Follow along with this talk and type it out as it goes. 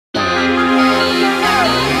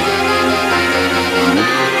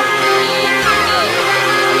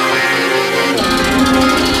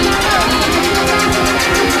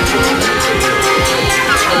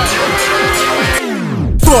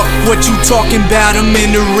What you talking about? I'm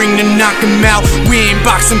in the ring to knock him out. We ain't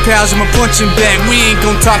boxing pals, I'm a punching bag. We ain't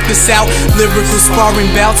gon' talk this out. Lyrical sparring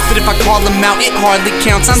bouts, but if I call them out, it hardly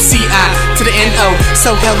counts. I'm C.I. to the N.O.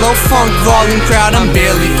 So hello, funk volume crowd. I'm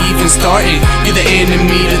barely even starting. You're the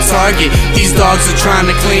enemy to target. These dogs are trying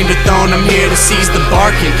to claim the throne. I'm here to seize the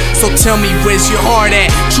barking. So tell me, where's your heart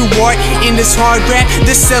at? True art in this hard rap.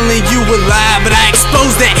 They're selling you a lie, but I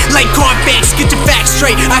expose that like Carfax. Get your facts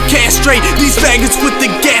straight. I castrate these faggots with the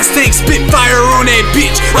gas tank. Spit fire on that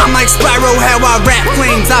bitch. I'm like Spyro, how I rap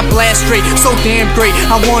flames. I blast straight, so damn great.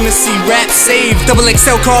 I wanna see rap saved. Double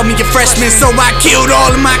XL called me a freshman, so I killed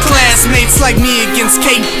all of my classmates. Like me against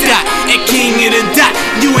K-Dot at King of the Dot.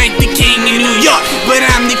 You ain't the king of New York, but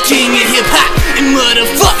I'm the king of hip-hop. And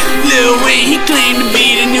motherfuck, Lil Wayne, he claimed to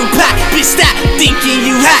be the new pop. Bitch, stop thinking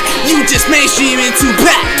you hot. You just mainstream and too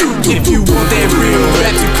back. If you want that real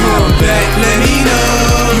rap to come back, let me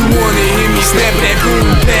know. You wanna hear me snap that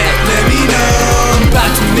boom back, let me know. I'm about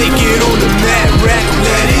to make it on the map, rap,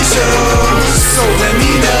 let it show. So let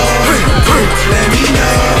me know, let me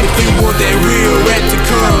know. If you want that real rap to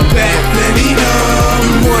come back, let me know.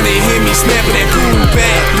 You wanna hear me snap that boom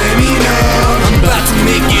back, let me know. I'm about to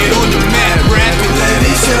make it on the map, rap, let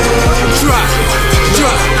it show.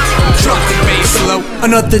 Drop the bass low.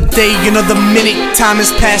 Another day, another minute. Time is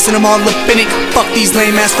passing, I'm all up in it. Fuck these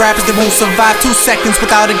lame ass rappers that won't survive 2 seconds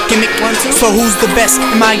without a gimmick. So who's the best?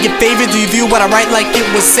 Am I your favorite? Do you view what I write like it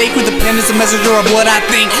was sacred? The pen is a messenger of what I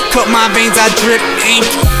think. Cut my veins, I drip ink.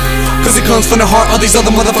 Cause it comes from the heart. All these other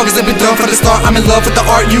motherfuckers have been done from the start. I'm in love with the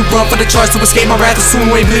art. You run for the charts to escape my wrath. To swim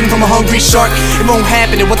away bleeding from a hungry shark. It won't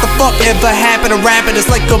happen. And what the fuck ever happened to rapping? It's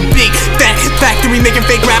like a big fat factory making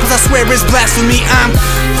fake rappers. I swear it's blasphemy. I'm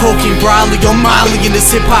poking broadly on Molly in this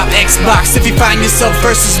hip-hop Xbox. If you find yourself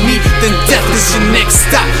versus me, then death is your next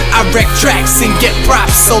stop. I wreck tracks and get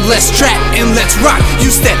props. So let's trap and let's rock. You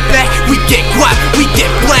step back, we get guap. We get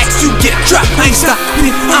blacks, you get dropped. I ain't stopping,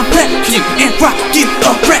 I'm packing and rocking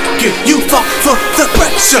a record. You fall for the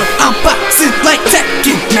pressure, I'm boxing like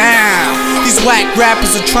Tekken. Now, these whack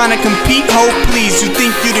rappers are trying to compete. Oh please, you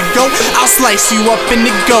think you the GOAT? I'll slice you up in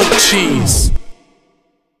the goat cheese.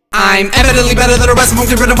 I'm evidently better than the rest of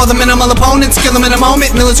them. Get rid of all the minimal opponents, kill them in a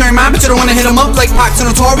moment. Military mind, but you don't wanna hit them up like Pac to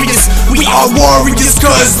Notorious. We are warriors,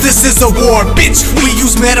 cause this is a war, bitch. We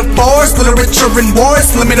use metaphors, literature and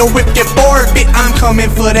wars. Let me know if you're bored, bitch. I'm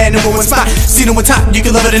coming for that #1 spot. CiNo on top, you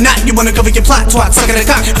can love it or not. You wanna cover your plot, twat, suck at the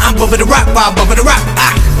cock. I'm above the rock, Bob above the rock.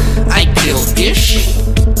 I kill ish.